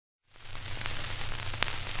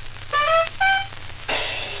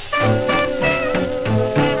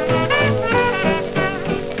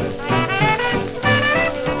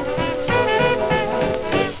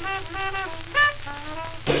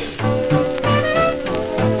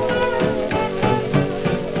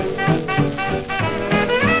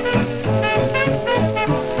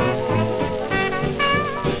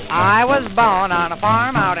was born on a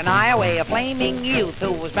farm out in Iowa, a flaming youth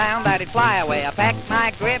who was bound that he'd fly away. I packed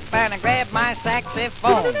my grip and I grabbed my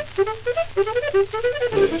saxophone.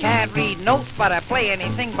 Can't read notes, but I play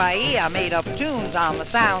anything by ear. I made up tunes on the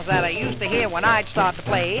sounds that I used to hear when I'd start to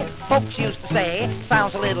play. Folks used to say,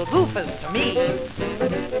 sounds a little goofus to me.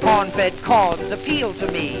 Corn-fed chords appeal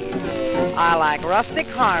to me. I like rustic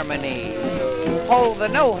harmony. Hold the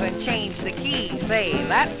note and change the key. Say,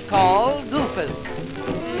 that's called goofus.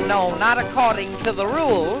 No, not according to the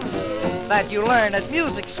rules that you learn at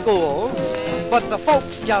music schools, but the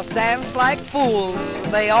folks just dance like fools.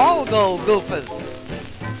 They all go goofus.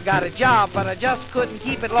 Got a job, but I just couldn't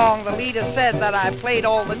keep it long. The leader said that I played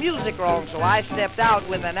all the music wrong, so I stepped out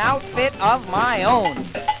with an outfit of my own.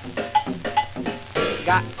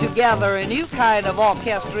 Got together a new kind of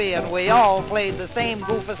orchestra, and we all played the same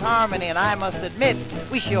Goofus harmony, and I must admit,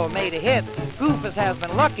 we sure made a hit. Goofus has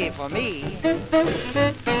been lucky for me.